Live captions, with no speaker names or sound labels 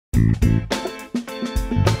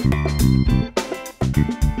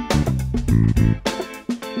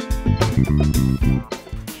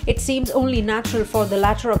It seems only natural for the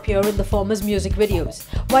latter appear in the former's music videos.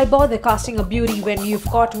 Why bother casting a beauty when you've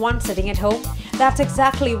got one sitting at home? That's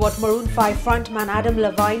exactly what Maroon 5 frontman Adam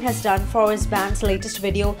Levine has done for his band's latest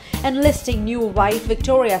video, enlisting new wife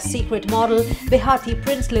Victoria's Secret model Behati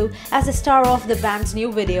Prinsloo as the star of the band's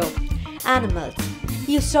new video. Animals.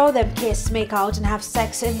 You saw them kiss, make out and have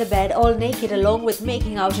sex in the bed all naked along with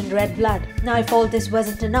making out in red blood. Now if all this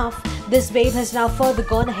wasn't enough, this babe has now further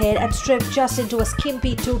gone ahead and stripped just into a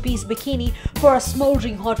skimpy two-piece bikini for a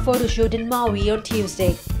smoldering hot photoshoot in Maui on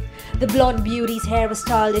Tuesday. The blonde beauty's hair was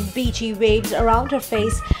styled in beachy waves around her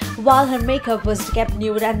face, while her makeup was kept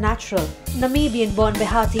nude and natural. Namibian-born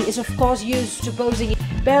Behati is of course used to posing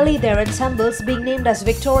in barely their ensembles, being named as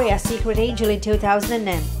Victoria's Secret Angel in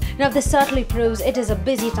 2009. Now this certainly proves it is a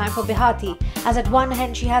busy time for Behati, as at one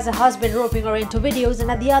hand she has a husband roping her into videos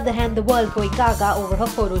and at the other hand the world going gaga over her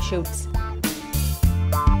photo shoots.